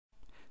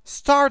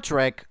Star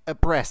Trek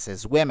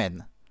oppresses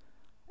women,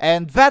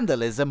 and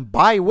vandalism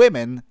by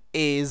women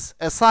is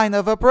a sign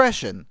of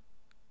oppression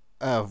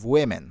of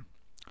women.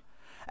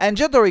 And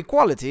gender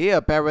equality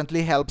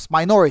apparently helps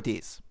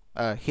minorities.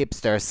 A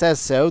hipster says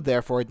so,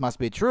 therefore it must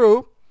be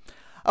true.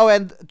 Oh,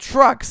 and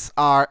trucks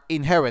are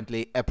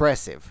inherently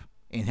oppressive.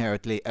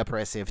 Inherently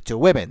oppressive to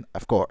women,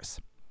 of course.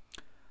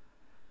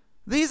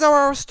 These are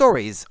our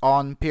stories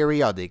on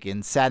periodic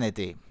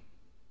insanity.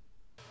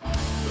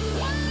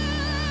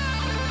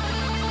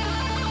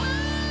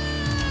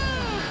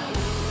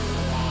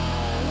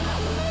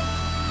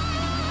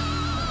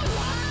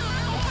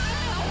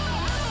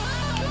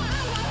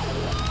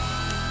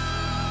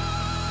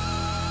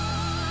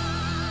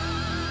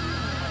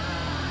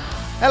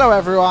 Hello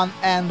everyone,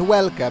 and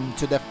welcome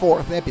to the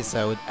 4th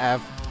episode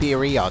of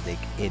Periodic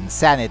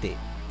Insanity.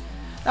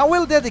 Now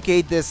we'll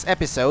dedicate this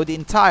episode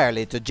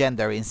entirely to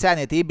gender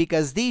insanity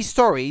because these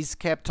stories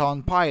kept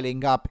on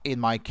piling up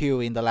in my queue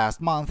in the last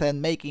month, and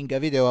making a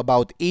video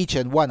about each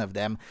and one of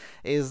them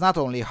is not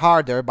only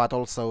harder but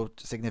also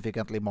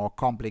significantly more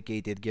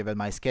complicated given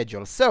my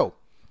schedule. So,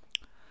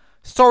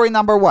 story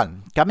number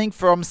 1, coming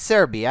from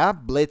Serbia,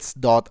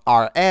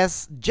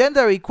 blitz.rs,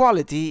 gender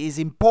equality is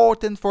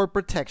important for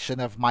protection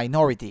of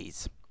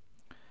minorities.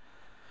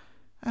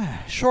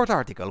 Short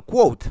article,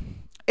 quote,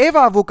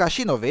 Eva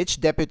Vukashinovic,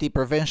 Deputy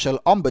Provincial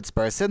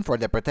Ombudsperson for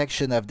the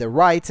Protection of the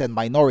Rights and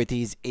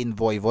Minorities in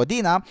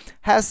Vojvodina,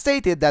 has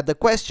stated that the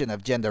question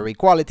of gender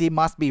equality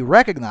must be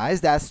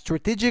recognized as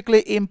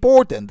strategically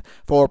important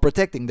for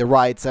protecting the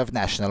rights of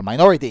national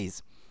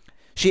minorities.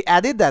 She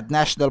added that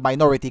national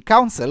minority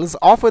councils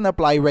often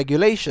apply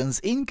regulations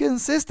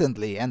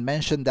inconsistently and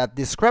mentioned that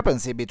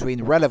discrepancy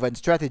between relevant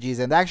strategies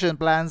and action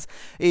plans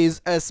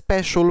is a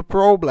special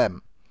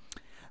problem.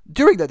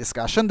 During the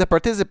discussion, the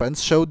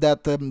participants showed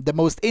that the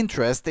most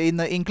interest in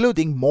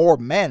including more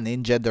men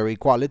in gender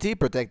equality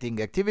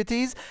protecting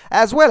activities,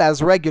 as well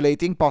as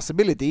regulating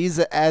possibilities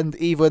and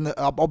even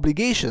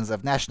obligations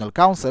of national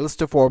councils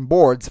to form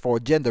boards for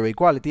gender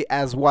equality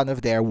as one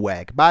of their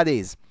WEG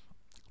bodies.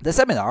 The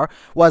seminar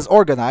was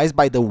organized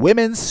by the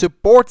Women's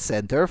Support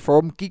Center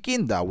from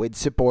Kikinda with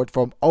support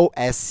from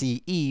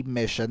OSCE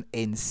mission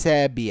in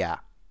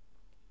Serbia.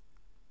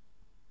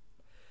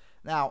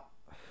 Now,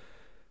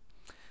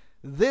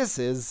 this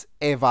is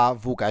Eva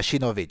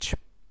Vukashinovic.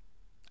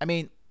 I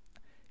mean,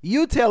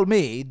 you tell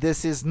me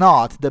this is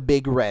not the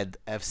Big Red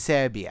of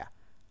Serbia.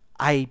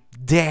 I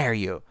dare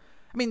you.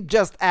 I mean,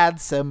 just add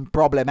some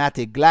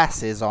problematic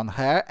glasses on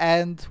her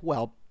and,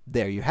 well,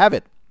 there you have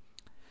it.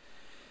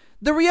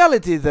 The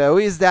reality, though,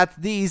 is that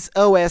these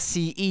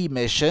OSCE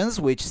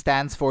missions, which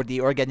stands for the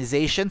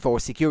Organization for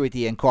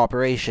Security and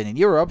Cooperation in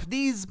Europe,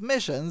 these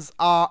missions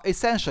are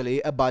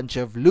essentially a bunch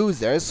of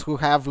losers who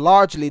have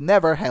largely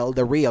never held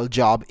a real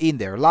job in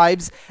their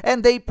lives,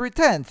 and they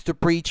pretend to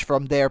preach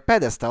from their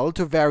pedestal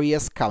to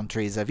various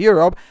countries of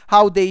Europe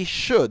how they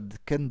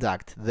should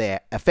conduct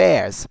their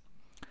affairs.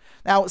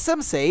 Now,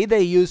 some say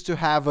they used to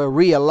have a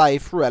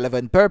real-life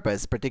relevant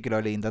purpose,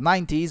 particularly in the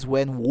 90s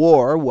when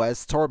war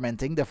was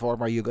tormenting the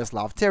former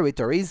Yugoslav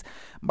territories,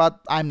 but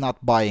I'm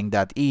not buying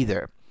that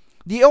either.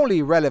 The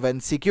only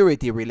relevant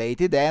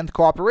security-related and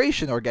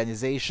cooperation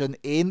organization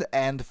in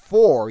and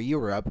for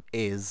Europe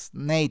is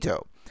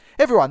NATO.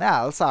 Everyone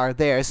else are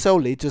there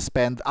solely to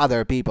spend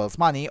other people's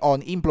money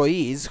on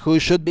employees who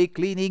should be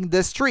cleaning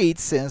the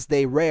streets, since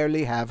they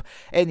rarely have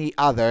any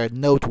other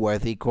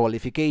noteworthy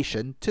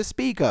qualification to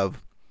speak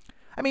of.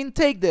 I mean,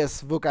 take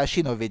this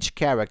Vukashinovic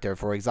character,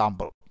 for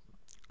example.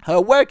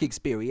 Her work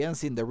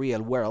experience in the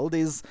real world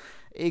is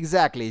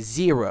exactly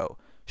zero.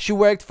 She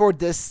worked for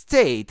the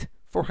state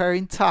for her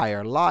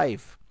entire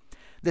life.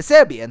 The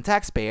Serbian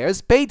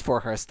taxpayers paid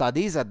for her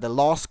studies at the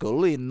law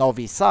school in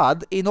Novi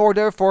Sad in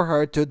order for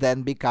her to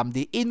then become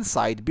the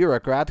inside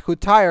bureaucrat who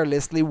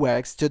tirelessly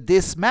works to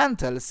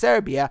dismantle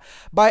Serbia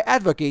by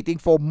advocating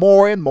for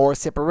more and more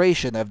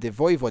separation of the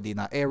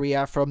Vojvodina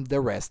area from the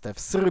rest of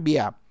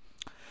Serbia.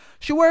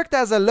 She worked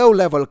as a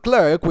low-level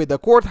clerk with the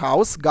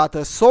courthouse, got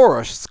a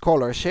Soros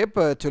scholarship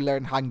to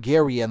learn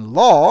Hungarian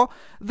law,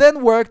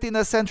 then worked in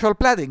a central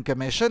planning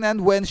commission,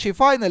 and when she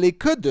finally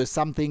could do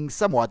something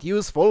somewhat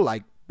useful,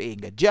 like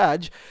being a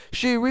judge,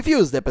 she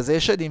refused the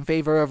position in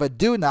favor of a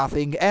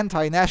do-nothing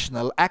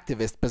anti-national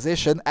activist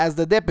position as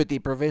the Deputy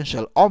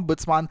Provincial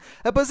Ombudsman,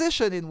 a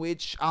position in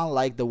which,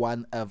 unlike the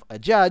one of a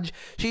judge,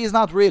 she is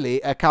not really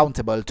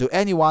accountable to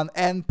anyone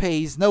and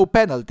pays no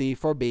penalty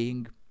for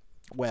being,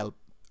 well,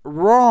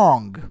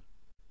 wrong.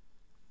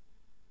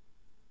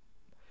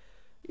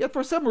 Yet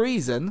for some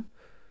reason,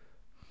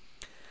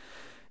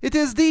 it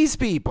is these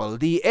people,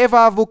 the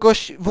Eva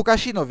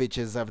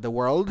Vukashinoviches of the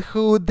world,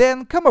 who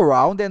then come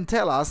around and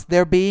tell us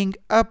they're being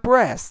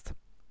oppressed.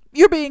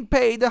 You're being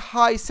paid a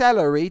high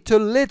salary to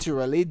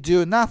literally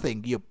do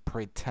nothing, you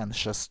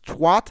pretentious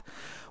twat.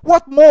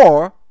 What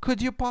more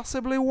could you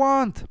possibly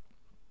want?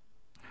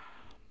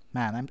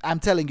 Man, I'm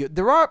telling you,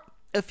 there are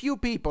a few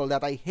people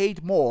that I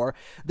hate more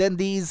than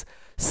these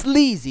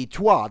sleazy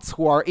twats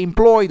who are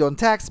employed on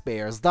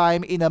taxpayers'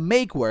 dime in a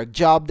make-work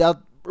job that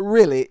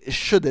really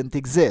shouldn't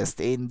exist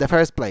in the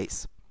first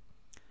place.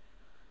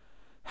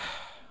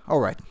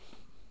 Alright,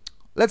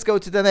 let's go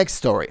to the next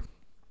story.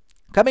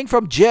 Coming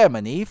from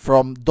Germany,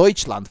 from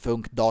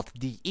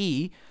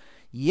deutschlandfunk.de,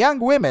 young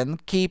women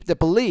keep the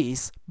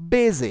police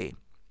busy.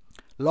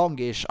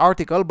 Longish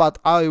article, but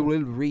I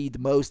will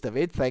read most of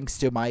it thanks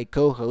to my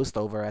co-host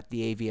over at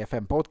the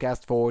AVFM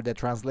podcast for the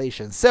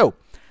translation. So,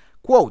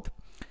 quote,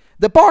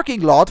 "The parking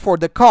lot for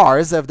the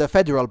cars of the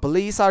federal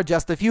police are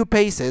just a few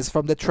paces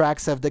from the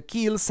tracks of the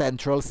Kiel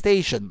Central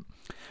Station.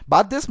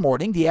 But this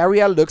morning the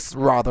area looks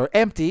rather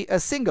empty.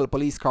 A single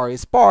police car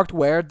is parked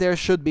where there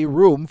should be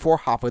room for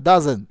half a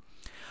dozen.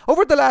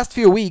 Over the last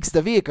few weeks,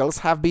 the vehicles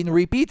have been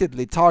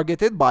repeatedly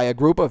targeted by a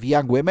group of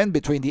young women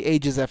between the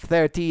ages of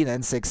 13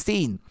 and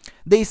 16.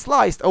 They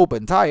sliced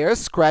open tires,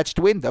 scratched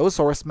windows,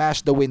 or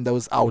smashed the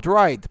windows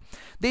outright.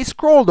 They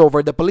scrolled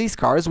over the police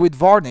cars with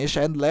varnish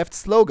and left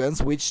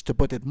slogans which, to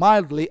put it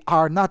mildly,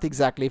 are not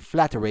exactly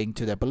flattering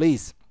to the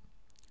police.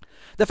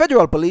 The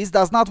federal police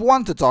does not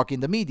want to talk in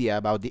the media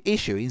about the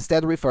issue,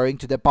 instead referring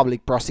to the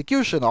Public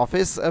Prosecution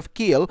Office of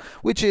Kiel,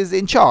 which is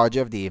in charge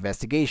of the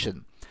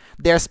investigation.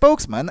 Their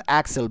spokesman,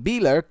 Axel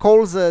Bieler,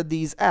 calls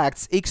these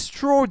acts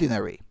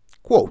extraordinary.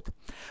 Quote,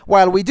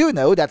 "While we do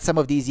know that some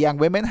of these young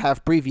women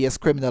have previous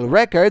criminal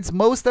records,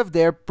 most of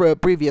their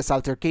previous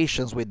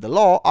altercations with the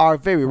law are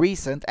very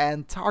recent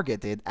and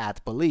targeted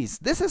at police.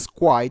 This is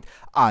quite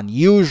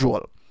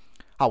unusual."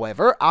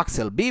 However,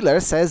 Axel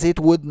Bieler says it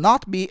would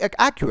not be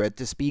accurate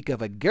to speak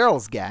of a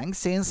girls' gang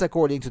since,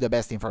 according to the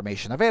best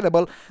information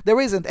available, there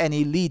isn't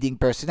any leading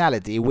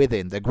personality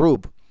within the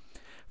group.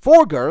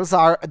 4 girls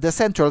are the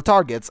central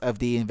targets of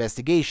the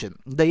investigation.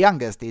 The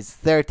youngest is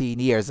 13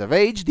 years of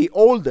age, the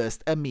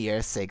oldest a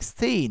mere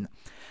 16.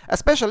 A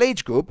special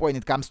age group when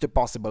it comes to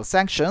possible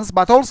sanctions,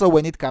 but also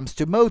when it comes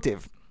to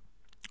motive.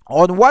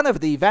 On one of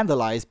the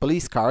vandalized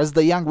police cars,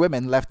 the young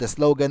women left the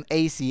slogan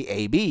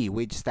ACAB,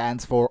 which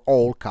stands for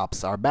All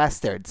Cops Are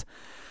Bastards.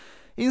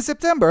 In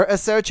September, a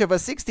search of a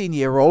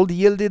 16-year-old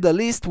yielded a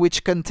list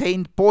which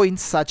contained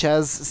points such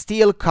as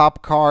steal a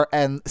cop car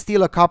and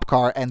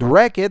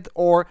wreck it,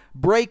 or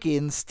break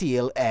in,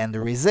 steal and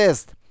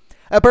resist.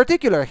 A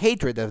particular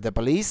hatred of the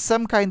police,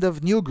 some kind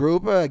of new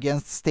group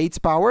against state's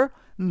power?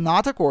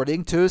 Not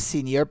according to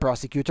senior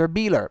prosecutor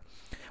Bieler.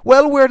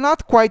 "Well, we're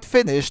not quite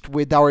finished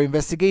with our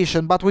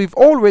investigation, but we've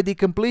already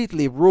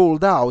completely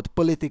ruled out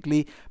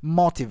politically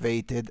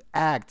motivated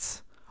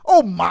acts."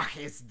 Oh, mach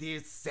es dir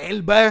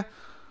selber!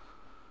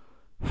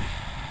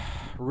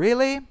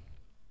 Really?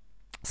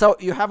 So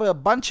you have a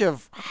bunch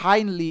of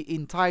highly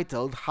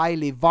entitled,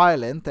 highly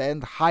violent,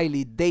 and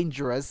highly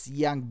dangerous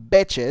young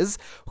bitches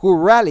who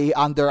rally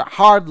under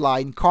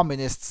hardline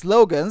communist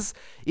slogans,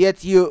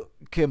 yet you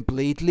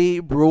completely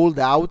ruled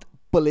out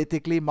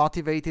politically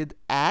motivated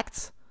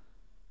acts?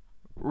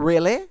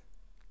 Really?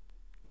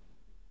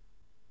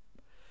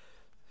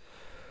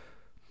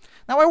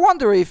 Now I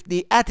wonder if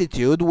the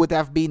attitude would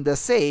have been the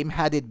same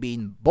had it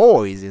been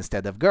boys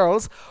instead of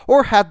girls,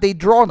 or had they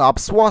drawn up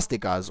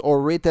swastikas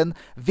or written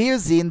 "Wir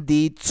sind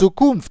die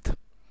Zukunft"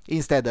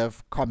 instead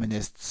of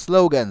communist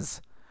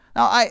slogans.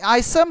 Now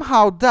I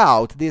somehow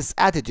doubt this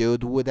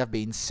attitude would have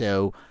been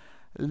so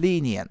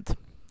lenient.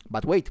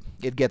 But wait,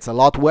 it gets a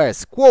lot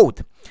worse.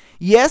 Quote,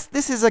 "Yes,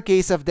 this is a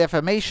case of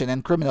defamation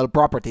and criminal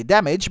property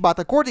damage, but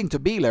according to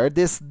Bieler,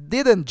 this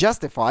didn't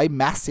justify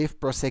massive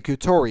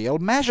prosecutorial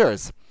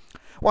measures.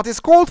 What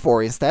is called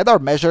for instead are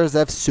measures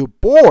of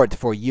support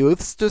for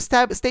youths to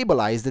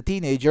stabilize the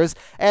teenagers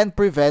and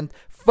prevent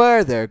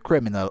further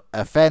criminal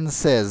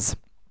offenses."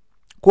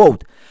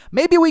 Quote,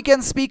 "Maybe we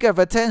can speak of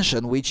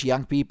attention which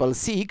young people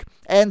seek,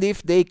 and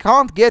if they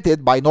can't get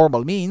it by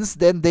normal means,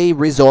 then they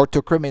resort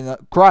to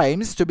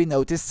crimes to be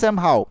noticed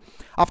somehow.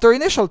 After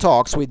initial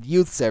talks with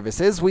youth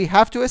services, we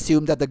have to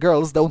assume that the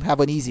girls don't have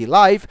an easy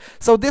life,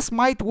 so this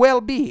might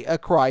well be a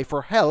cry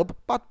for help,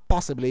 but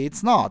possibly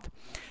it's not.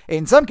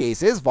 In some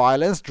cases,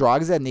 violence,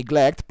 drugs, and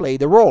neglect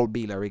played a role,"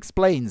 Bieler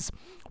explains.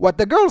 "What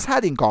the girls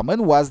had in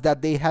common was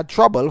that they had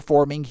trouble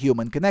forming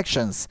human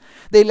connections.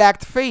 They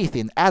lacked faith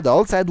in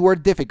adults and were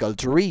difficult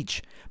to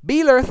reach.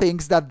 Bieler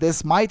thinks that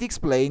this might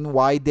explain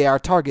why they are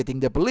targeting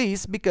the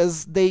police,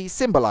 because they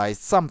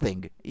symbolized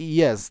something.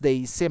 Yes,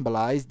 they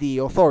symbolized the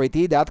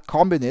authority that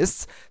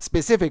communists,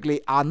 specifically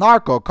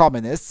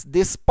anarcho-communists,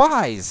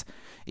 despise.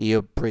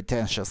 You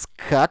pretentious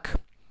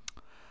cuck.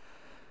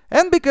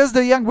 And because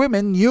the young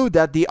women knew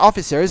that the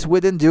officers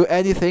wouldn't do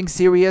anything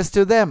serious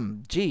to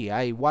them. Gee,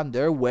 I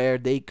wonder where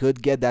they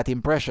could get that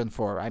impression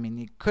for. I mean,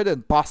 it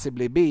couldn't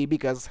possibly be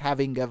because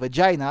having a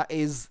vagina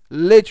is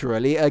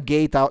literally a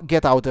get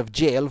out of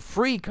jail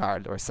free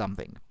card or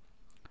something."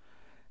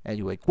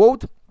 Anyway,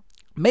 quote,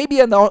 "Maybe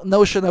a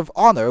notion of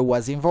honor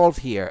was involved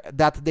here,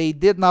 that they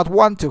did not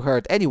want to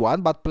hurt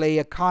anyone but play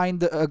a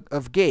kind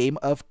of game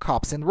of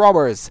cops and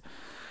robbers.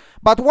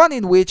 But one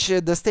in which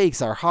the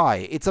stakes are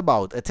high. It's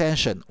about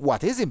attention.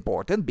 What is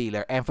important,"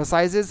 Bieler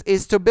emphasizes,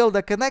 "is to build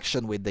a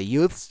connection with the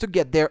youths to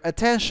get their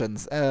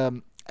attentions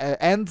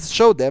and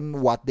show them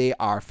what they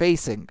are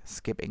facing."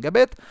 Skipping a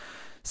bit.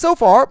 So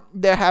far,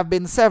 there have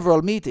been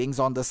several meetings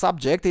on the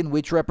subject in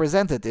which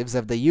representatives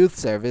of the youth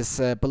service,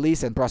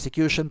 police and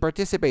prosecution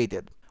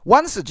participated.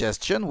 One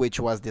suggestion which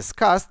was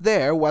discussed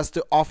there was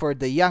to offer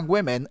the young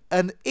women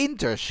an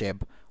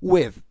internship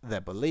with the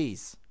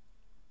police.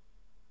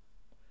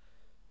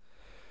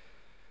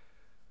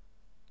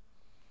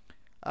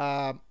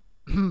 How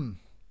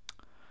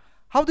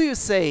do you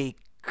say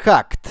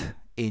cucked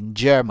in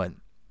German?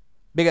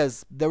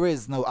 Because there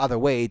is no other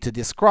way to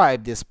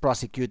describe this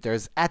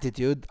prosecutor's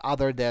attitude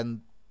other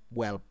than,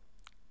 well,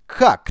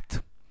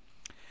 cucked.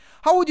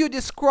 How would you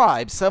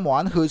describe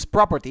someone whose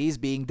property is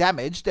being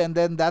damaged and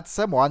then that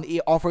someone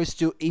offers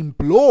to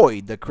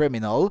employ the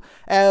criminal,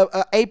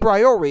 a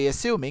priori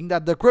assuming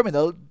that the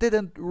criminal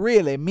didn't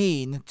really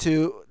mean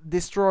to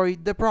destroy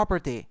the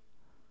property?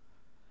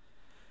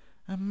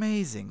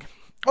 Amazing.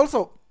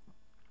 Also,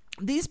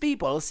 these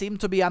people seem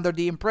to be under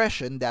the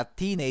impression that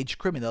teenage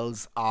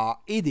criminals are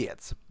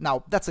idiots.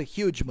 Now, that's a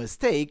huge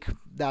mistake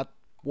that,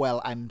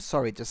 well, I'm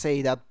sorry to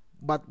say that,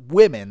 but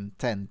women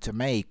tend to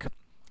make.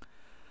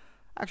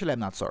 Actually, I'm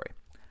not sorry.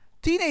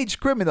 Teenage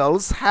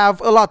criminals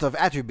have a lot of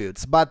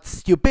attributes, but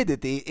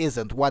stupidity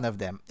isn't one of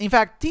them. In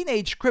fact,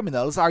 teenage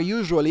criminals are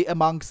usually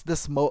amongst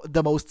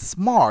the most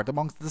smart,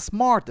 amongst the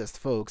smartest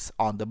folks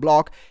on the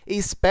block,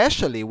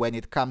 especially when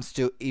it comes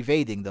to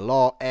evading the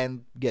law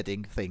and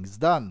getting things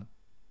done.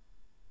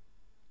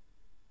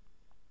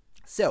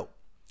 So,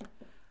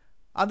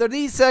 under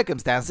these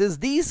circumstances,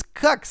 these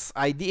cucks'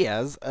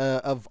 ideas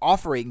of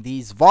offering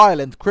these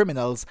violent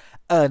criminals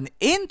an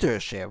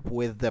internship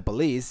with the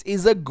police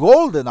is a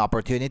golden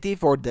opportunity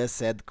for the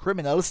said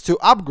criminals to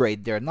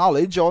upgrade their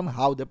knowledge on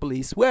how the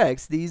police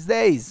works these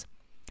days.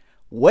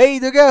 Way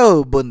to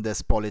go,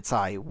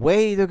 Bundespolizei,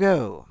 way to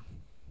go.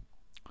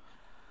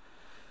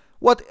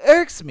 What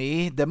irks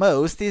me the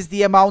most is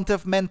the amount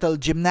of mental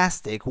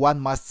gymnastic one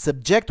must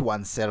subject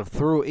oneself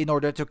through in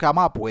order to come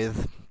up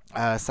with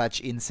such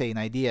insane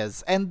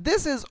ideas, and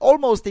this is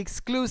almost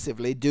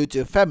exclusively due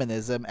to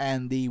feminism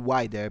and the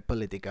wider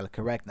political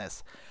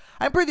correctness.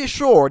 I'm pretty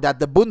sure that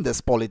the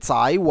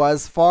Bundespolizei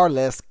was far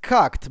less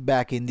cucked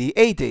back in the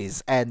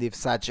 80s, and if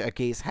such a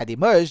case had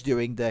emerged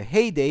during the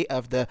heyday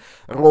of the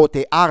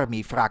Rote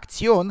Army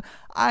Fraktion,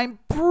 I'm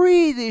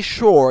pretty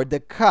sure the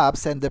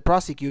cops and the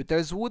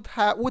prosecutors would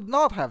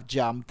not have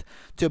jumped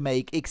to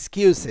make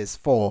excuses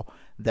for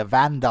the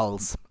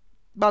vandals.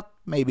 But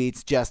maybe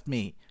it's just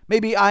me.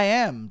 Maybe I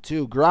am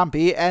too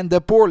grumpy and the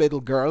poor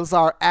little girls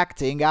are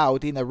acting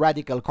out in a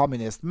radical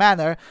communist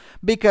manner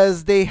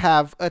because they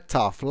have a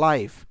tough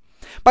life.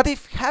 But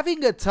if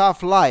having a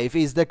tough life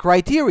is the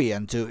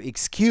criterion to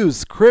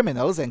excuse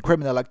criminals and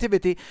criminal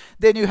activity,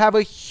 then you have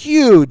a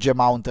huge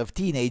amount of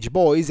teenage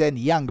boys and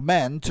young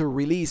men to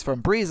release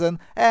from prison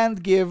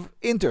and give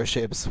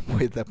internships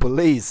with the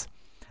police.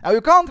 Now,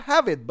 you can't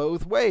have it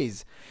both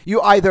ways.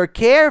 You either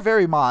care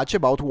very much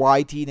about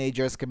why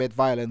teenagers commit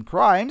violent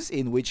crimes,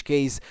 in which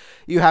case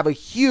you have a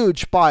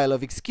huge pile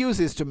of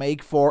excuses to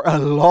make for a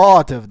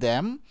lot of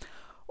them,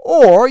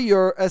 or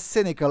you're a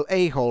cynical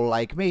a-hole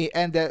like me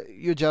and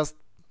you just,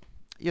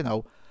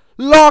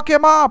 lock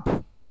him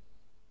up.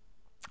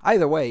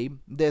 Either way,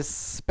 this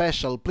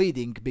special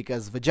pleading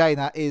because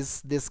vagina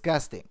is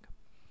disgusting.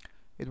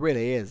 It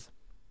really is.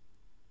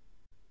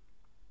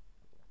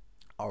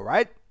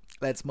 Alright.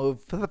 Let's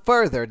move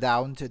further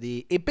down to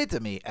the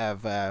epitome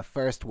of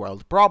first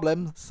world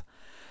problems.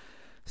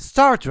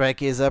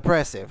 Startrek is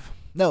oppressive.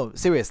 No,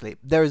 seriously,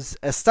 there's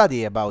a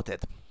study about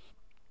it.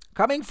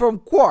 Coming from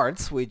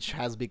Quartz, which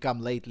has become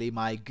lately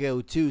my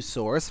go-to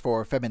source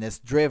for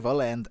feminist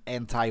drivel and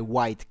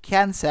anti-white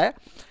cancer,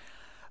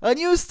 a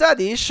new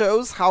study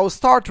shows how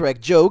Star Trek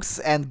jokes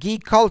and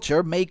geek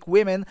culture make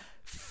women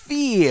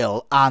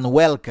feel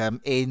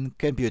unwelcome in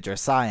computer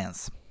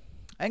science.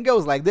 And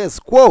goes like this,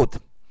 quote,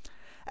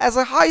 "As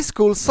a high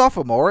school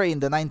sophomore in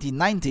the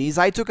 1990s,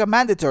 I took a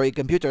mandatory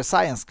computer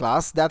science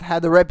class that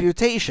had a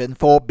reputation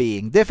for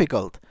being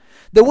difficult.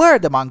 The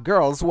word among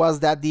girls was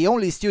that the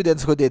only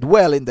students who did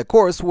well in the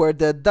course were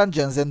the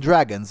Dungeons and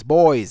Dragons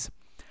boys.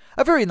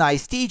 A very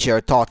nice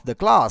teacher taught the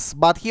class,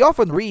 but he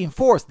often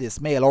reinforced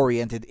this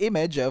male-oriented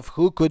image of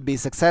who could be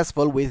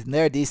successful with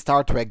nerdy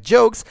Star Trek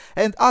jokes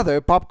and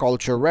other pop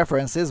culture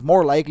references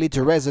more likely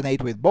to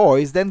resonate with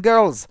boys than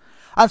girls.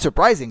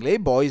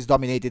 Unsurprisingly, boys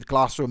dominated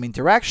classroom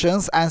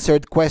interactions,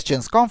 answered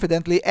questions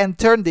confidently, and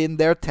turned in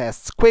their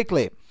tests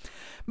quickly.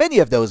 Many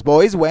of those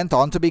boys went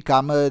on to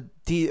become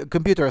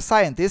computer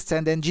scientists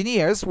and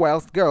engineers,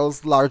 whilst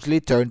girls largely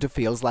turned to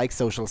fields like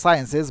social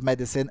sciences,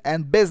 medicine,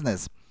 and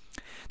business.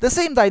 The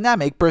same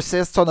dynamic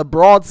persists on a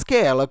broad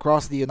scale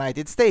across the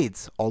United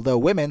States. Although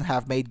women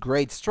have made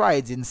great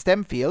strides in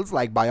STEM fields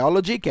like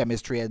biology,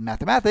 chemistry, and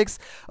mathematics,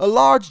 a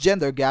large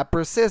gender gap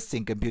persists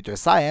in computer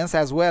science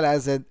as well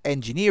as in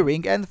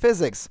engineering and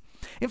physics.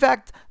 In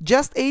fact,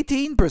 just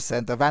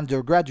 18% of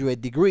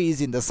undergraduate degrees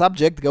in the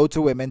subject go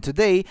to women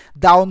today,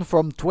 down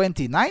from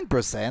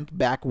 29%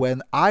 back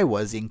when I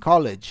was in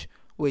college,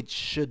 which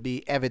should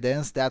be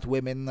evidence that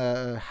women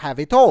have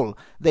it all.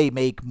 They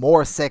make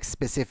more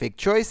sex-specific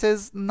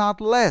choices, not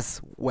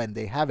less, when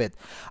they have it.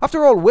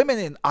 After all, women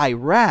in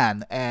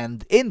Iran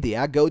and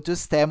India go to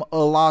STEM a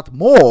lot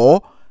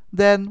more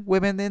than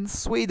women in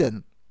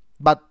Sweden.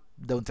 But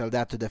don't tell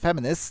that to the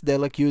feminists.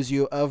 They'll accuse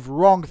you of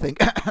wrong thing.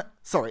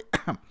 Sorry.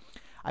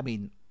 I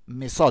mean,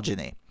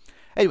 misogyny.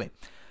 Anyway,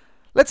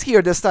 let's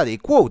hear the study.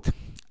 Quote,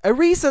 a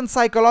recent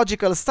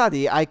psychological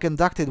study I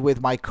conducted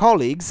with my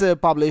colleagues,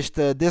 published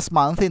this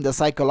month in the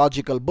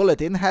Psychological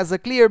Bulletin, has a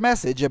clear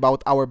message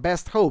about our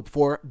best hope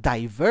for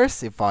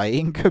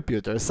diversifying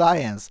computer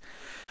science.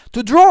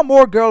 To draw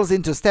more girls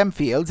into STEM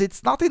fields,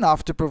 it's not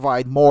enough to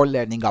provide more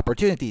learning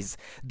opportunities.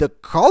 The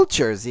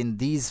cultures in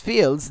these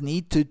fields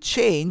need to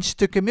change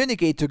to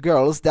communicate to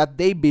girls that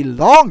they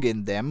belong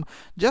in them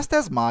just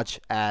as much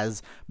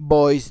as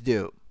boys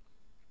do.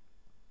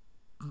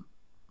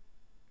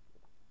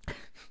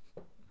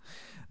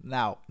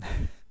 Now,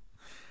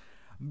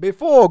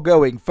 before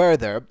going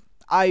further,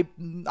 I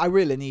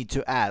really need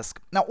to ask,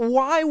 now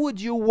why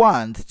would you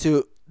want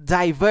to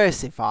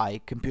diversify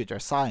computer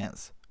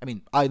science? I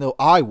mean, I know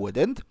I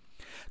wouldn't.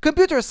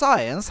 Computer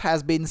science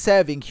has been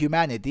serving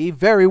humanity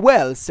very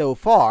well so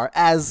far,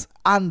 as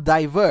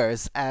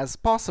undiverse as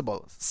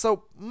possible.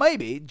 So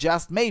maybe,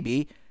 just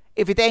maybe,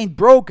 if it ain't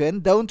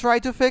broken, don't try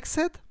to fix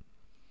it?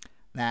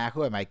 Nah,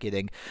 who am I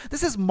kidding?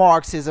 This is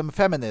Marxism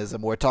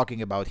feminism we're talking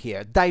about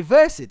here.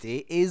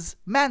 Diversity is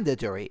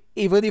mandatory,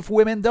 even if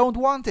women don't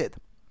want it.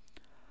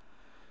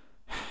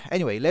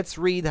 Anyway, let's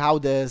read how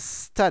the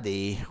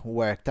study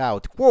worked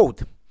out.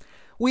 Quote,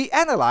 we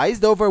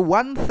analyzed over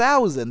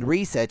 1,000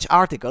 research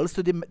articles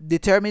to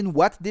determine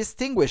what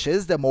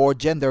distinguishes the more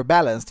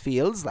gender-balanced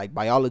fields like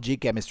biology,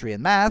 chemistry,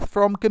 and math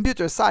from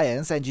computer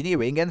science,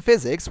 engineering, and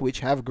physics,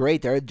 which have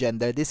greater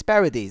gender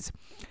disparities.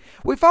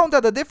 We found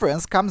that the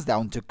difference comes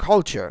down to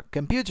culture.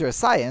 Computer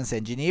science,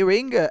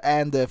 engineering,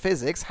 and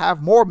physics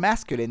have more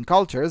masculine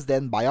cultures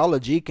than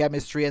biology,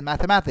 chemistry, and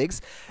mathematics,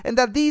 and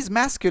that these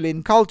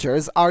masculine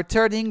cultures are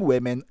turning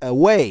women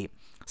away.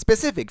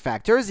 Specific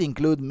factors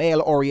include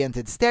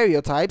male-oriented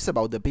stereotypes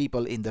about the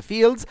people in the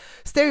fields,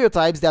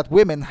 stereotypes that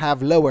women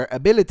have lower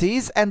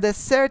abilities, and a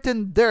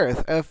certain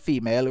dearth of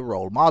female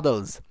role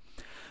models.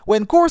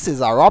 When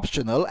courses are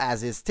optional,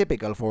 as is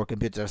typical for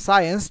computer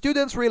science,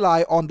 students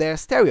rely on their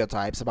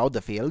stereotypes about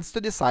the fields to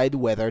decide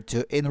whether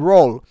to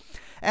enroll.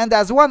 And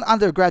as one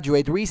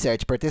undergraduate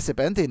research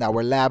participant in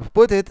our lab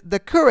put it, the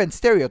current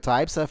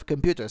stereotypes of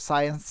computer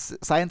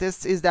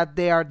scientists is that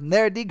they are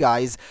nerdy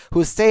guys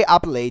who stay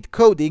up late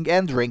coding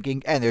and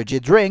drinking energy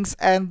drinks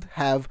and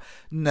have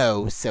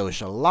no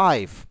social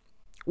life.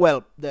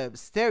 Well, the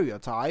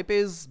stereotype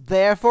is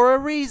there for a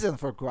reason,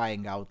 for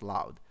crying out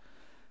loud.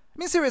 I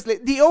mean, seriously,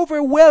 the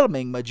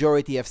overwhelming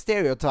majority of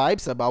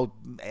stereotypes about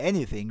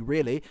anything,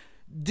 really,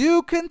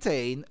 do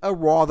contain a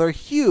rather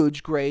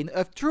huge grain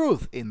of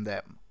truth in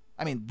them.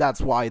 I mean, that's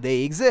why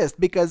they exist,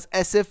 because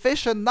a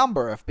sufficient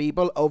number of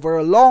people over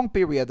a long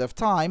period of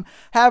time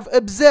have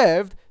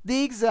observed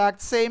the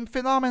exact same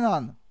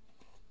phenomenon.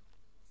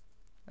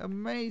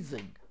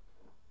 Amazing.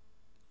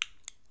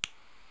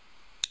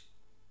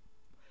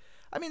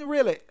 I mean,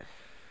 really,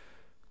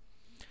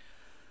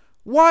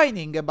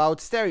 whining about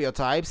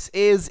stereotypes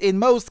is, in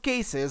most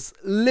cases,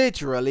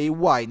 literally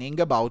whining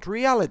about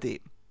reality.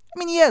 I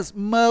mean, yes,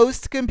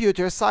 most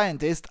computer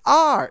scientists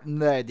are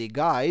nerdy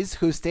guys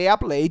who stay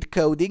up late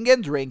coding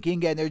and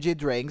drinking energy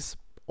drinks,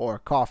 or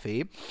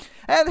coffee,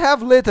 and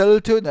have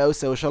little to no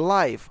social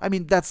life. I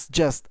mean, that's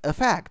just a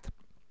fact.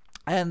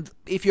 And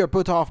if you're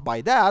put off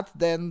by that,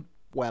 then,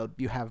 well,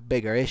 you have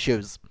bigger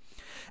issues.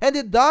 And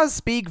it does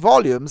speak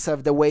volumes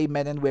of the way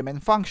men and women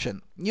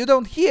function. You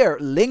don't hear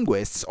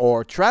linguists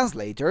or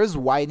translators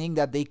whining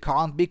that they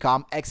can't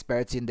become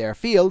experts in their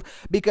field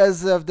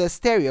because of the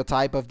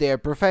stereotype of their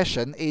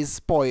profession is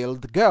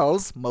spoiled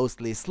girls,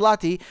 mostly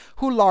slutty,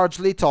 who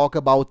largely talk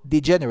about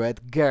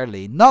degenerate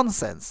girly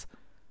nonsense.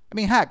 I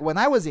mean, heck, when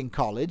I was in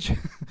college,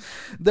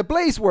 the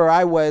place where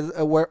I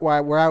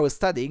was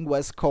studying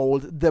was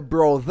called the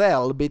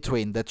brothel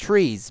between the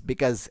trees,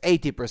 because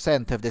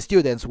 80% of the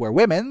students were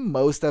women,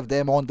 most of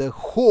them on the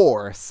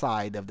whore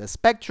side of the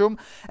spectrum,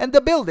 and the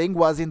building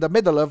was in the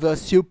middle of a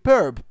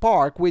superb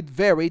park with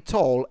very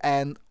tall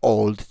and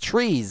old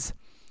trees.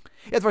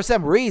 Yet for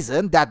some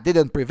reason, that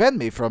didn't prevent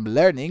me from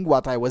learning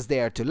what I was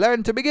there to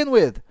learn to begin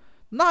with.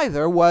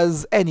 Neither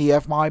was any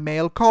of my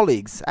male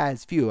colleagues,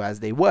 as few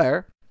as they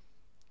were.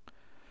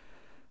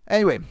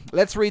 Anyway,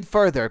 let's read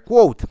further.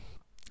 Quote,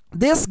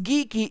 this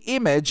geeky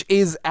image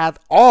is at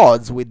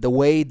odds with the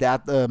way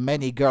that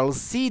many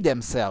girls see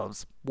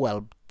themselves.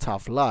 Well,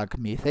 tough luck,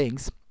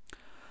 methinks.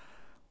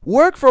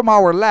 Work from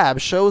our lab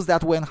shows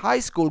that when high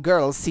school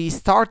girls see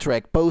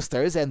Startrek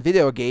posters and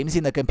video games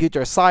in a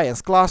computer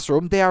science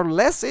classroom, they are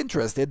less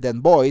interested than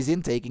boys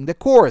in taking the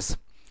course.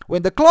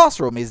 When the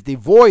classroom is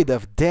devoid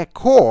of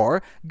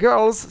decor,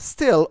 girls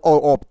still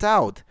opt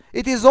out.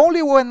 It is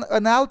only when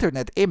an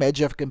alternate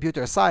image of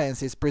computer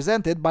science is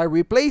presented by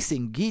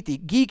replacing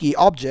geeky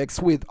objects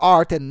with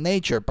art and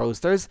nature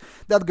posters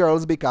that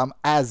girls become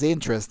as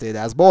interested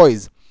as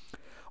boys.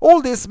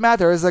 All this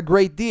matters a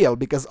great deal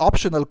because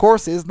optional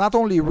courses not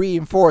only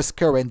reinforce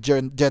current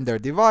gender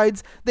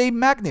divides, they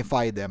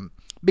magnify them.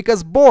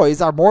 Because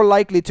boys are more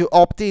likely to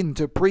opt in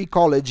to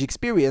pre-college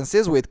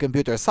experiences with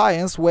computer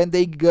science when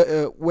they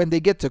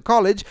get to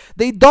college,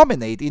 they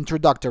dominate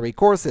introductory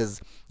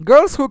courses.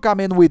 Girls who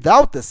come in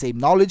without the same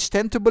knowledge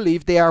tend to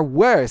believe they are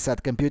worse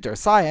at computer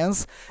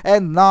science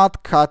and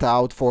not cut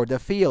out for the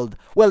field.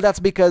 Well, that's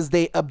because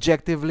they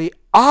objectively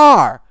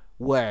are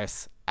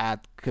worse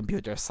at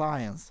computer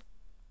science.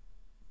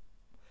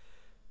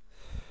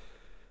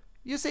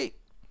 You see,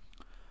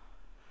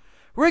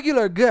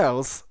 regular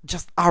girls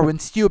just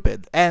aren't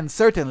stupid, and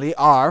certainly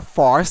are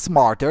far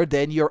smarter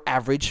than your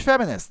average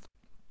feminist.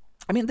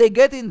 I mean, they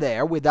get in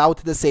there without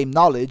the same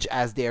knowledge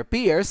as their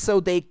peers, so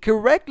they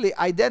correctly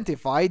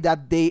identify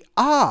that they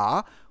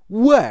are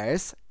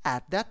worse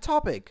at that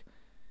topic.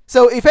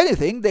 So, if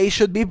anything, they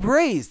should be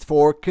praised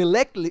for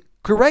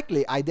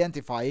correctly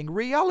identifying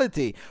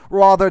reality,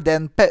 rather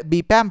than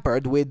be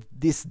pampered with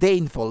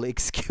disdainful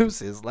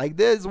excuses like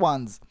these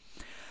ones.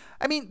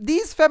 I mean,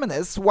 these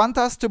feminists want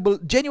us to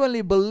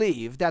genuinely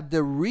believe that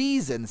the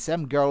reason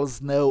some girls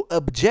know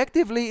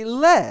objectively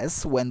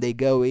less when they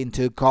go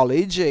into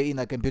college in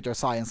a computer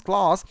science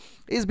class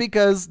is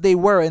because there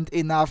weren't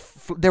enough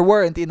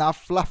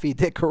fluffy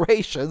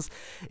decorations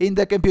in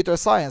the computer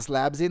science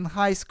labs in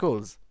high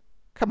schools.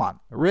 Come on,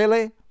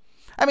 really?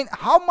 I mean,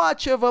 how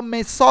much of a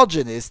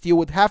misogynist you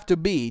would have to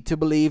be to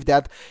believe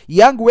that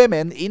young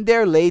women in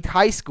their late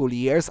high school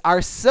years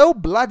are so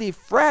bloody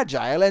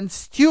fragile and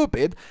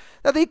stupid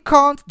that they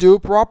can't do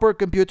proper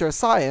computer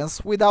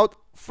science without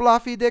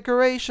fluffy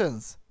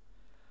decorations?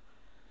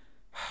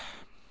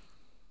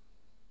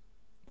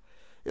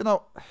 You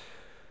know,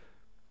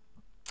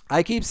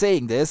 I keep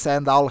saying this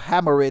and I'll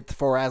hammer it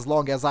for as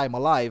long as I'm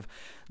alive.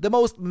 The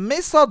most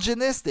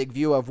misogynistic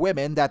view of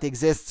women that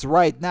exists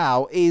right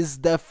now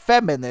is the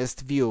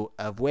feminist view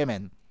of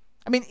women.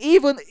 I mean,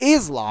 even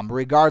Islam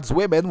regards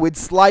women with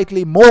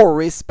slightly more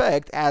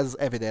respect, as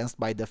evidenced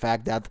by the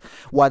fact that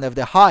one of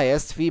the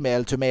highest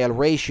female-to-male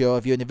ratio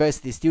of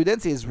university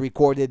students is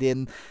recorded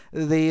in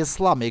the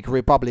Islamic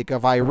Republic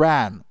of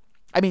Iran.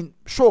 I mean,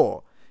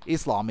 sure,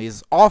 Islam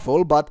is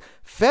awful, but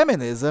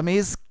feminism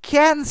is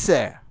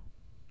cancer.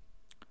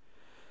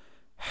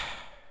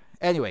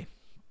 Anyway,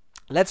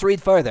 let's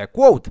read further.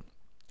 Quote,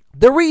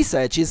 "The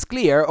research is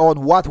clear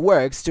on what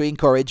works to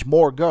encourage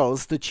more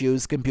girls to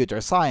choose computer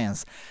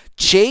science.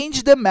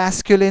 Change the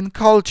masculine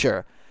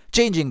culture.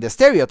 Changing the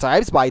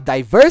stereotypes by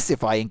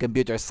diversifying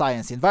computer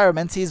science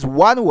environments is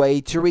one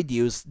way to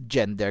reduce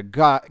gender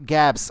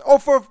gaps." Oh,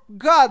 for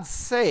God's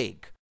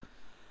sake!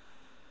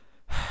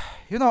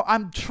 You know,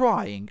 I'm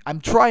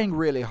trying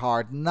really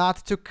hard not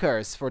to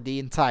curse for the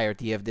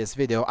entirety of this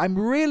video. I'm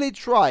really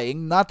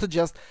trying not to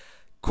just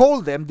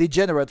call them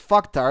degenerate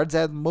fucktards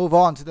and move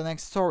on to the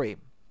next story.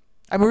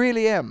 I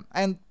really am.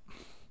 And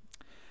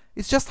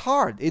it's just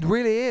hard. It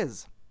really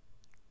is.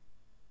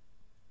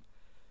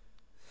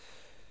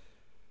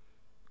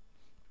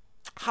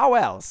 How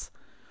else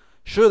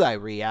should I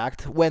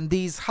react when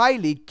these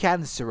highly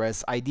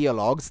cancerous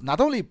ideologues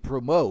not only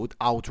promote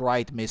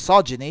outright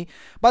misogyny,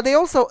 but they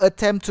also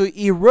attempt to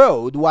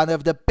erode one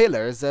of the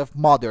pillars of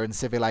modern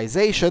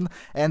civilization,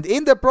 and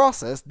in the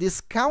process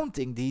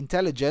discounting the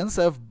intelligence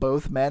of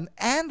both men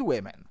and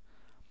women?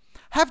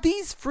 Have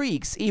these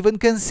freaks even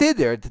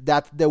considered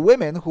that the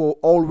women who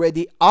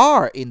already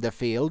are in the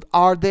field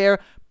are there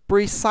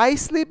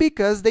precisely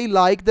because they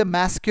like the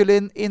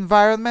masculine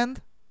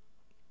environment?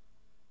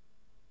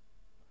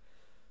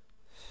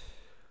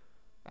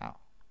 No.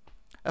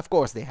 Of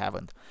course they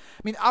haven't.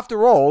 I mean,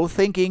 after all,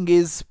 thinking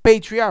is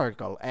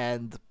patriarchal,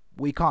 and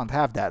we can't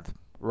have that,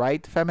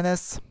 right,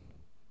 feminists?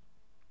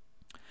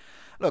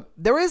 Look,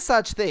 there is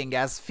such thing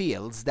as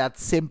fields that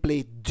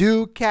simply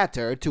do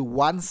cater to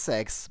one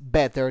sex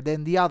better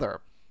than the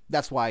other.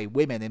 That's why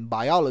women in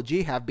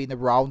biology have been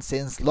around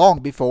since long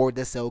before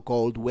the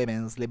so-called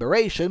women's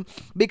liberation,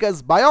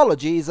 because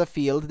biology is a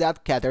field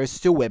that caters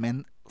to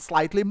women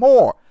slightly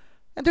more.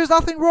 And there's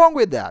nothing wrong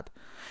with that.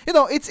 You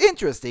know, it's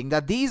interesting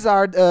that these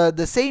are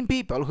the same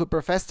people who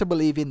profess to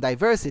believe in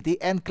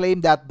diversity and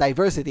claim that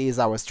diversity is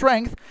our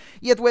strength,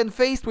 yet when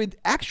faced with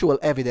actual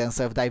evidence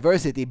of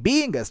diversity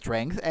being a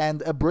strength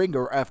and a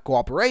bringer of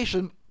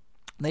cooperation,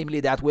 namely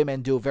that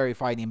women do very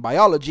fine in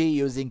biology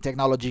using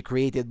technology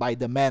created by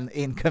the men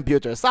in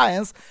computer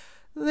science,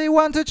 they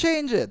want to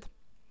change it.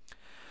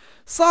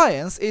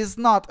 Science is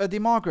not a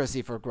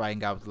democracy, for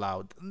crying out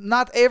loud.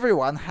 Not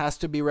everyone has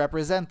to be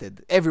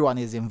represented. Everyone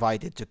is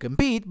invited to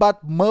compete,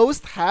 but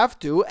most have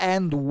to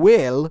and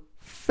will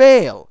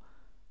fail.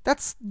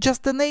 That's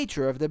just the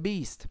nature of the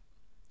beast.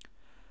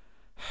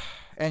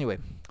 Anyway,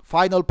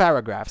 final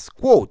paragraphs.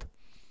 Quote,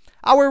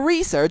 Our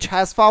research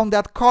has found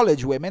that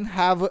college women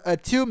have a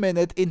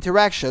 2-minute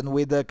interaction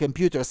with a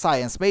computer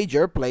science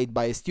major played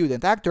by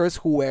student actors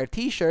who wear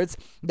t-shirts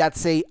that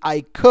say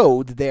 "I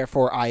code,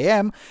 therefore I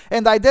am"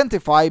 and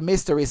identify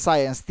Mystery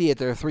Science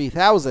Theater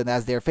 3000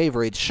 as their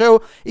favorite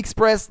show,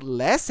 express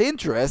less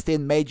interest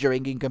in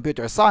majoring in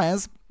computer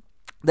science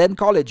than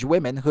college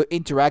women who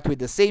interact with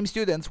the same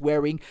students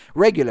wearing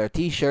regular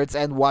t-shirts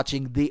and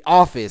watching The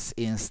Office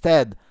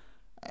instead.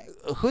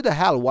 Who the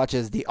hell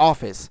watches The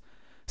Office?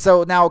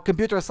 So now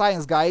computer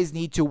science guys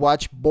need to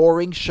watch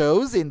boring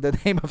shows in the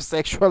name of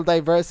sexual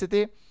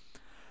diversity?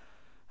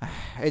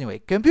 Anyway,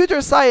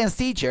 computer science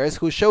teachers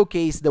who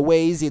showcase the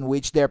ways in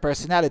which their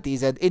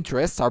personalities and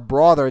interests are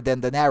broader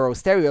than the narrow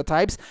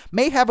stereotypes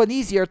may have an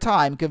easier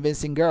time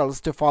convincing girls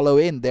to follow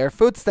in their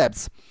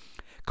footsteps.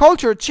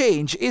 Culture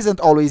change isn't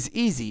always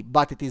easy,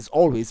 but it is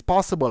always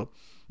possible.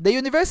 The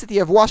University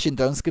of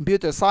Washington's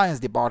Computer Science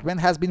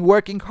Department has been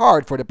working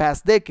hard for the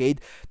past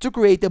decade to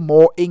create a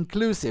more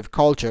inclusive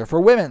culture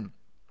for women.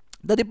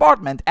 The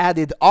department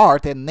added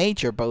art and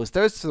nature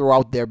posters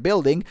throughout their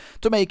building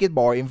to make it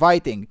more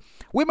inviting.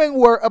 Women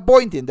were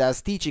appointed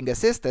as teaching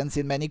assistants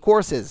in many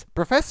courses.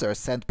 Professors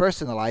sent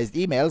personalized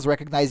emails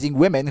recognizing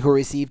women who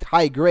received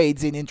high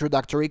grades in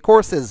introductory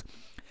courses.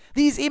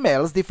 These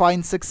emails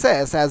define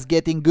success as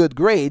getting good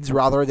grades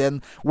rather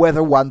than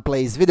whether one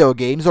plays video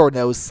games or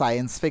knows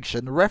science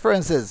fiction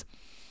references.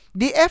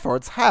 The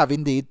efforts have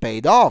indeed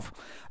paid off.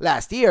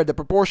 Last year, the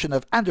proportion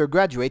of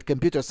undergraduate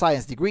computer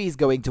science degrees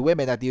going to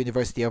women at the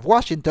University of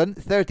Washington,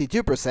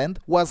 32%,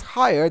 was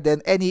higher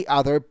than any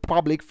other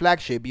public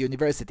flagship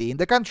university in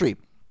the country.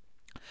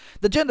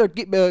 The gender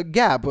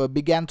gap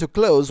began to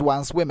close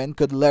once women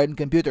could learn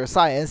computer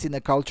science in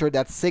a culture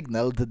that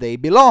signaled they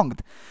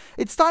belonged.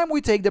 It's time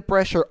we take the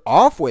pressure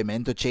off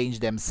women to change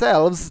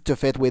themselves to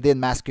fit within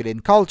masculine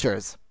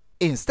cultures.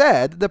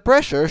 Instead, the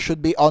pressure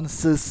should be on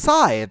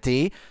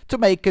society to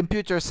make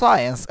computer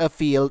science a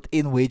field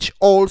in which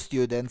all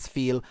students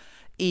feel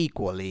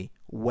equally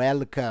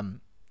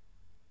welcome.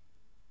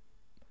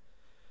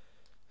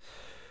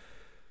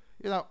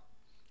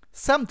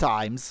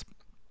 Sometimes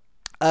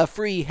a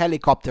free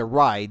helicopter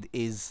ride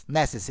is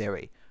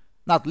necessary.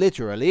 Not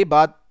literally,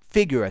 but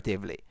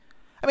figuratively.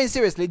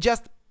 Seriously,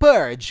 just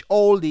purge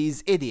all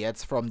these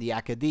idiots from the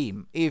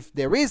academe, if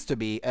there is to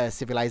be a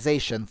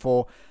civilization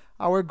for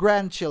our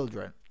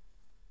grandchildren.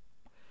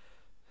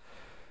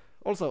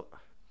 Also,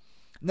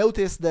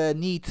 notice the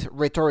neat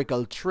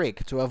rhetorical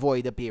trick to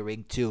avoid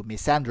appearing too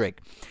misandric.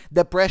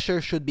 The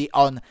pressure should be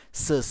on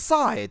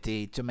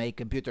society to make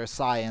computer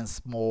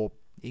science more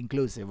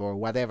inclusive or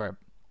whatever.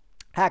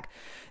 Heck,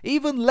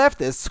 even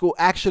leftists who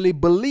actually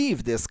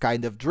believe this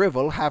kind of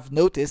drivel have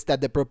noticed that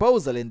the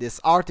proposal in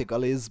this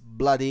article is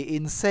bloody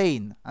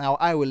insane. Now,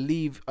 I will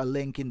leave a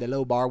link in the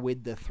low bar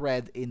with the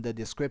thread in the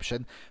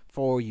description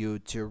for you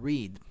to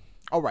read.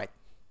 Alright.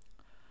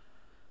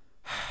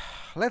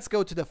 Let's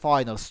go to the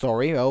final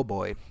story. Oh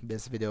boy,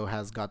 this video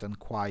has gotten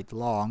quite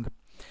long.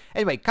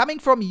 Anyway, coming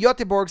from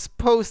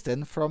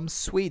Göteborgs-Posten from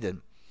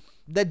Sweden.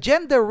 The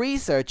gender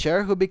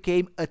researcher who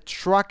became a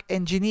truck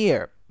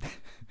engineer.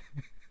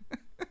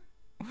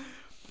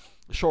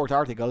 Short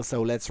article,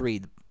 so let's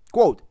read.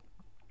 Quote,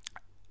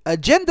 a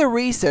gender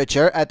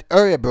researcher at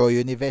Örebro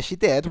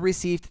Universitet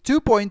received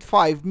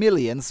 2.5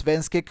 million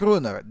svenska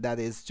kronor, that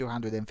is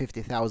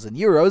 250,000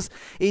 euros,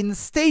 in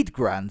state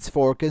grants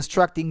for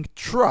constructing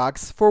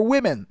trucks for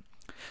women.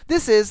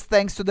 This is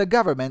thanks to the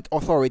government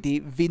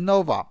authority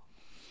Vinnova.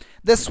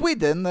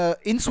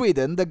 In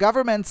Sweden, the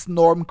government's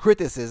norm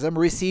criticism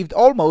received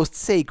almost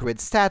sacred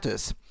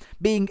status.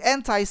 Being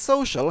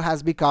antisocial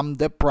has become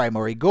the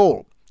primary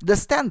goal. The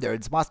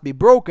standards must be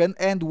broken,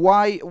 and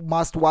why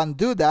must one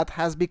do that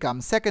has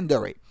become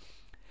secondary.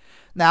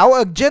 Now,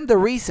 a gender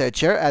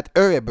researcher at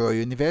Örebro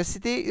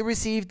University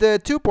received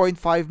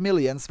 2.5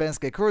 million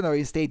svenska kronor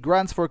in state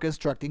grants for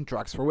constructing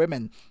trucks for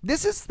women.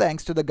 This is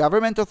thanks to the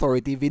government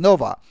authority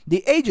Vinnova.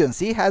 The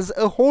agency has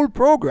a whole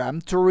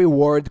program to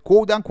reward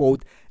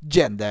quote-unquote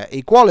gender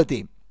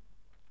equality.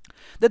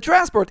 The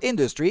transport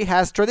industry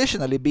has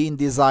traditionally been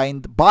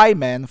designed by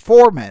men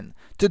for men.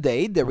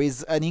 Today, there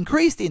is an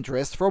increased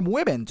interest from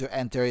women to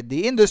enter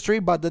the industry,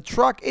 but the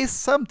truck is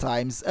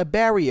sometimes a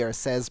barrier,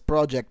 says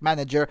project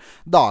manager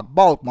Dag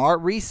Balkmar,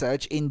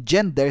 research in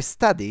gender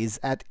studies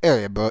at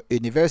Örebro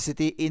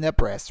University in a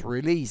press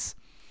release.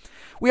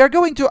 We are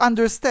going to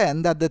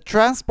understand that the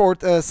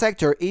transport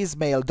sector is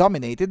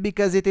male-dominated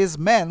because it is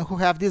men who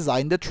have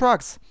designed the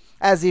trucks.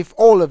 As if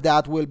all of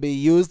that will be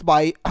used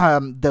by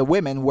the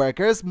women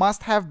workers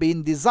must have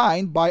been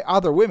designed by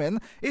other women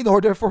in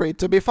order for it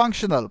to be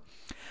functional.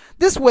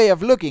 This way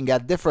of looking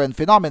at different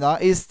phenomena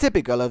is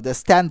typical of the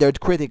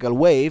standard critical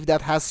wave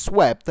that has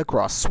swept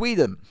across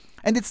Sweden.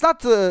 And it's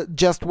not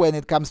just when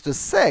it comes to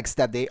sex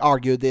that they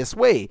argue this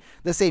way.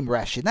 The same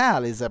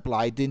rationale is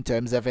applied in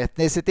terms of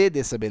ethnicity,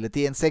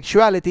 disability, and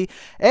sexuality.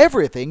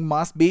 Everything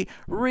must be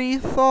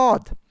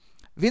rethought.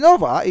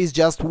 Vinnova is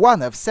just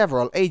one of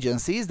several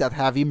agencies that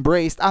have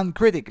embraced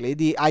uncritically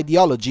the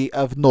ideology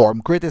of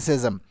norm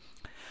criticism.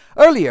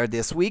 Earlier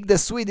this week, the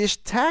Swedish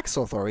tax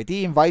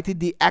authority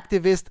invited the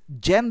activist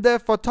gender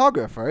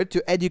photographer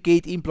to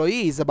educate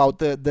employees about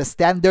the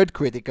standard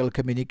critical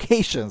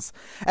communications.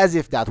 As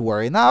if that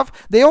were enough,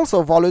 they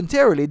also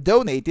voluntarily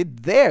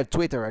donated their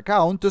Twitter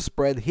account to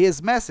spread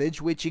his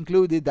message, which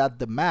included that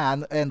the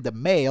man and the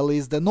male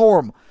is the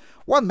norm.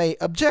 One may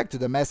object to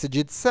the message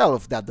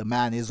itself that the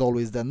man is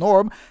always the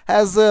norm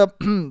has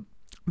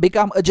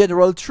become a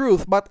general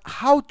truth, but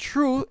how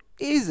true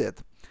is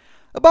it?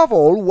 Above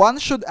all, one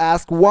should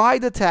ask why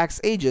the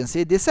tax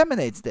agency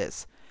disseminates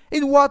this.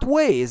 In what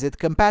way is it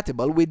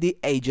compatible with the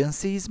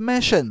agency's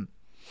mission?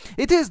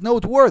 It is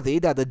noteworthy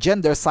that the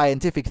gender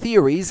scientific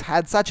theories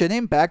had such an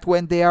impact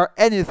when they are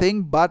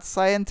anything but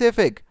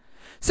scientific.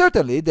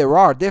 Certainly, there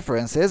are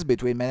differences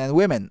between men and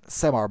women.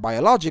 Some are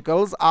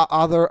biological,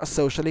 others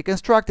socially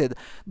constructed.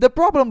 The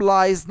problem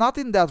lies not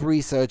in that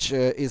research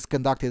is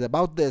conducted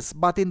about this,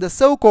 but in the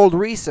so-called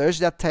research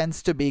that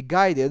tends to be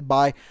guided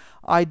by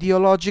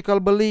ideological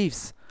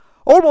beliefs.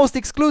 Almost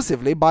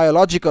exclusively,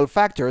 biological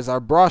factors are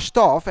brushed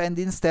off and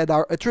instead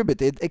are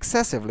attributed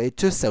excessively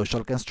to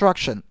social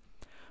construction.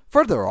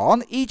 Further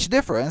on, each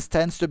difference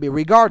tends to be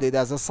regarded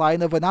as a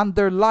sign of an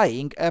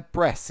underlying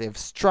oppressive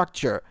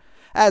structure,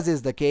 as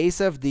is the case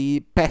of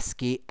the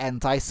pesky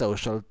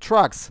antisocial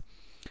trucks.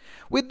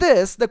 With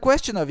this, the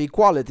question of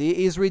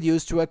equality is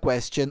reduced to a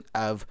question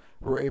of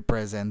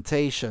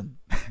representation.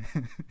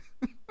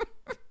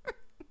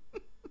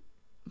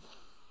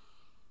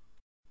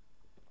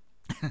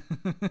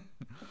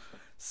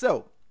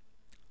 So,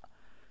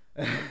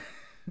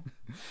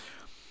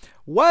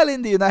 while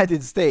in the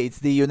United States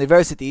the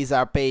universities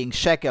are paying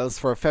shekels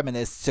for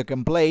feminists to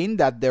complain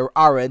that there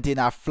aren't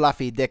enough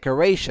fluffy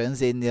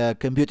decorations in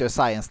computer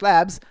science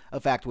labs, a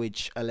fact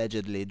which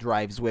allegedly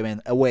drives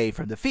women away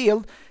from the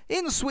field,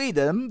 in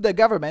Sweden the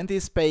government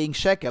is paying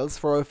shekels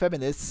for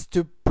feminists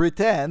to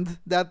pretend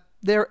that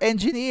they're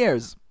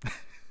engineers.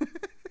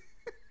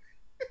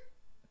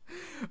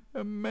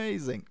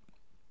 Amazing.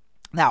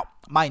 Now,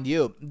 mind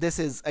you, this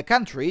is a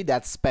country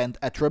that spent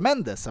a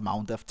tremendous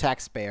amount of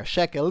taxpayer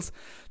shekels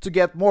to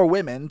get more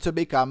women to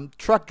become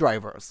truck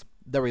drivers.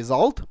 The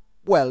result?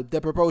 Well,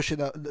 the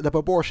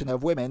proportion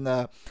of women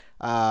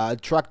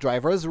truck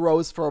drivers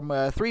rose from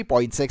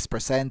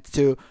 3.6%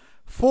 to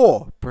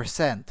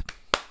 4%.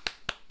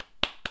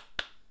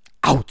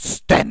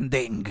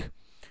 Outstanding!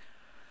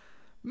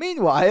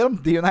 Meanwhile,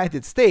 the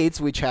United States,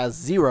 which has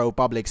zero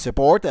public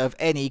support of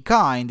any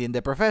kind in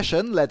the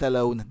profession, let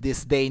alone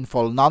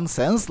disdainful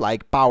nonsense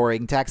like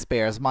powering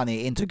taxpayers'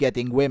 money into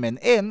getting women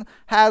in,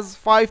 has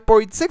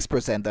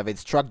 5.6% of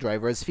its truck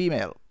drivers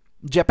female.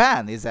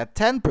 Japan is at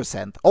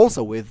 10%,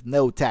 also with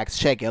no tax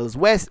shekels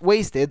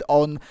wasted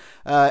on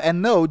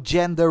and no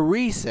gender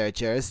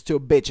researchers to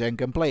bitch and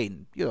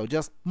complain. You know,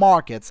 just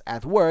markets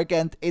at work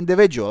and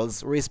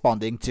individuals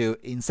responding to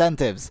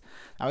incentives.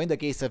 Now, in the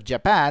case of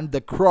Japan,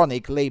 the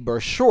chronic labor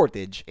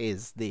shortage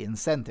is the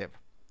incentive.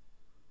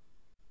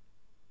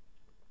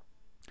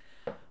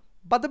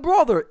 But the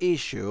broader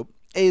issue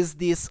is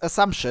this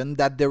assumption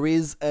that there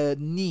is a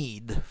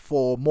need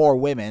for more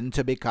women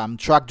to become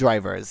truck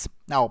drivers.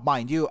 Now,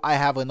 mind you, I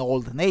have an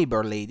old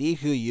neighbor lady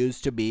who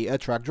used to be a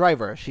truck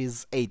driver.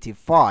 She's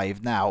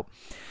 85 now.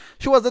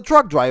 She was a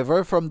truck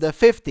driver from the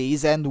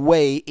 50s and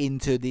way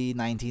into the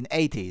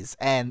 1980s,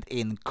 and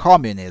in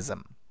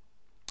communism.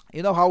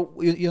 You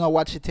know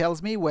what she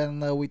tells me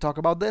when we talk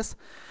about this?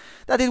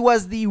 That it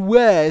was the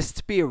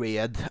worst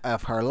period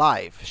of her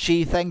life.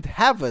 She thanked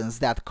heavens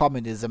that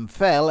communism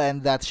fell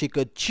and that she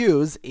could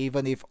choose,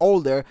 even if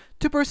older,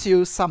 to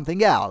pursue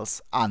something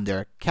else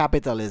under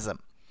capitalism.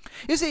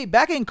 You see,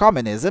 back in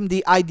communism,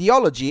 the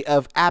ideology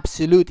of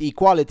absolute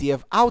equality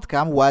of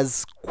outcome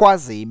was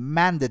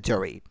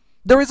quasi-mandatory.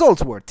 The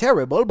results were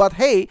terrible, but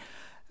hey,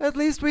 at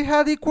least we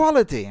had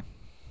equality.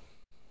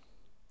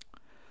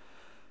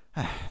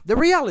 The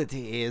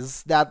reality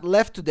is that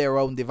left to their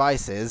own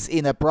devices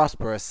in a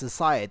prosperous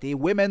society,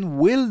 women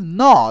will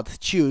not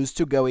choose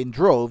to go in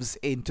droves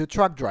into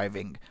truck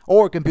driving,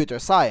 or computer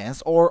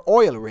science, or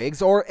oil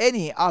rigs, or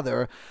any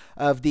other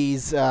of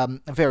these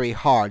very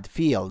hard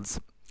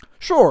fields.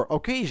 Sure,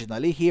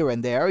 occasionally, here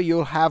and there,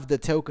 you'll have the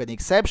token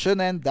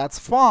exception, and that's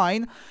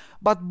fine,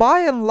 but by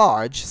and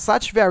large,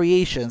 such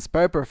variations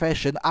per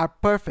profession are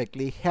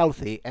perfectly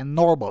healthy and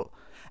normal.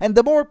 And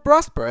the more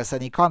prosperous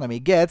an economy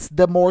gets,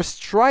 the more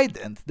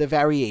strident the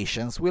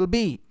variations will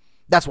be.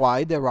 That's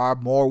why there are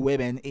more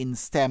women in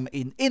STEM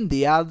in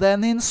India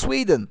than in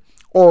Sweden,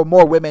 or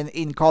more women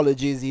in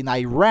colleges in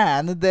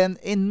Iran than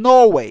in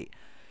Norway.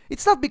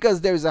 It's not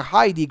because there is a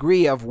high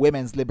degree of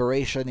women's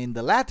liberation in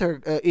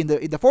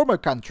the former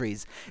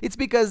countries. It's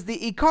because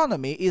the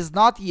economy is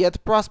not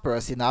yet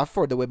prosperous enough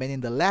for the women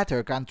in the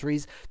latter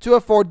countries to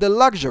afford the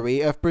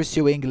luxury of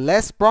pursuing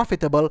less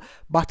profitable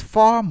but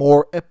far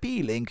more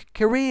appealing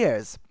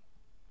careers.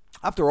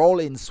 After all,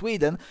 in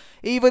Sweden,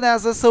 even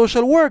as a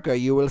social worker,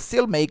 you will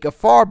still make a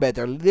far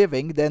better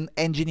living than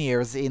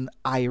engineers in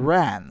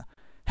Iran.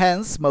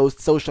 Hence,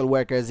 most social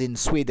workers in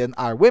Sweden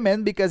are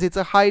women because it's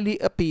a highly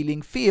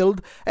appealing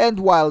field, and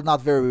while not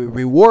very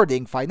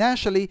rewarding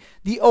financially,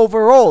 the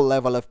overall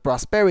level of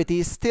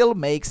prosperity still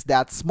makes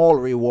that small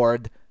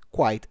reward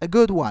quite a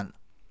good one.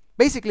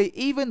 Basically,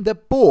 even the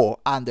poor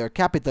under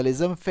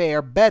capitalism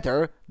fare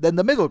better than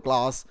the middle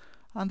class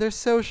under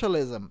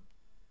socialism.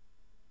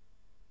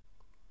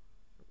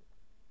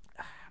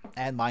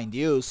 And mind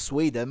you,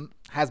 Sweden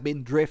has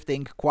been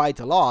drifting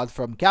quite a lot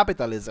from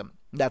capitalism.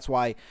 That's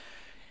why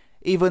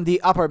even the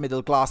upper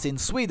middle class in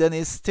Sweden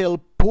is still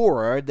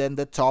poorer than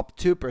the top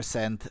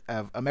 2%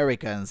 of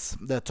Americans,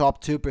 the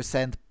top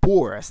 2%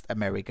 poorest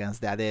Americans,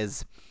 that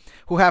is,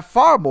 who have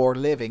far more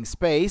living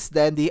space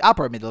than the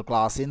upper middle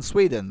class in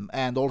Sweden,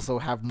 and also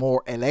have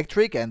more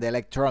electric and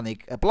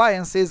electronic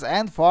appliances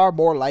and are far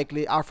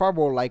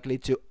more likely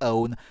to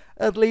own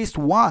at least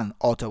one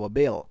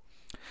automobile.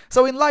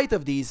 So in light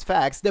of these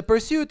facts, the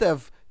pursuit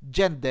of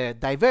gender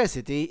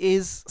diversity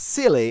is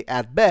silly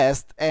at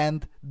best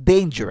and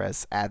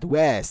dangerous at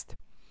worst.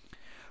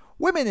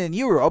 Women in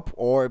Europe,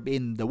 or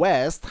in the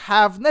West,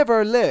 have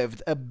never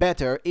lived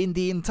better in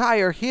the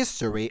entire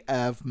history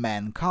of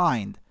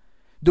mankind.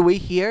 Do we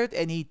hear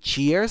any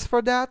cheers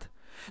for that?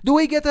 Do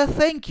we get a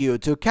thank you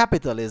to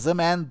capitalism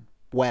and,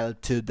 well,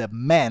 to the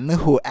men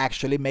who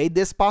actually made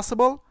this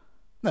possible?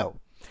 No.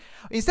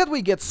 Instead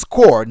we get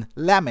scorn,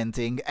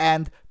 lamenting,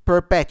 and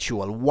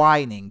perpetual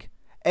whining.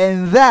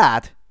 And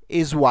that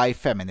is why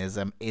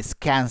feminism is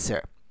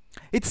cancer.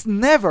 It's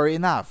never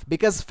enough,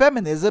 because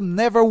feminism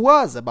never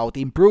was about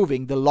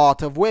improving the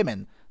lot of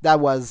women. That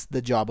was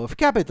the job of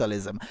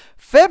capitalism.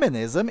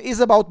 Feminism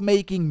is about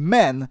making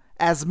men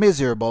as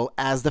miserable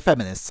as the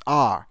feminists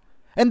are.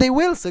 And they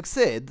will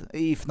succeed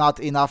if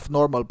not enough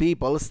normal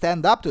people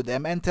stand up to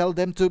them and tell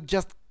them to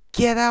just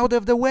get out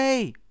of the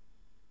way.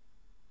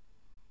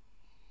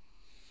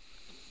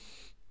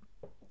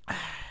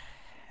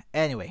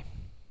 Anyway,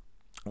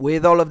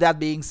 with all of that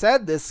being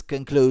said, this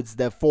concludes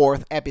the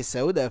 4th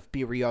episode of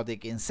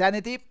Periodic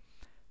Insanity.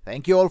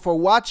 Thank you all for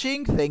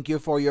watching, thank you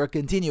for your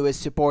continuous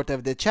support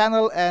of the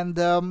channel, and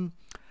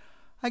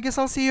I guess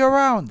I'll see you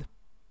around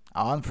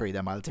on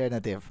Freedom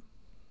Alternative.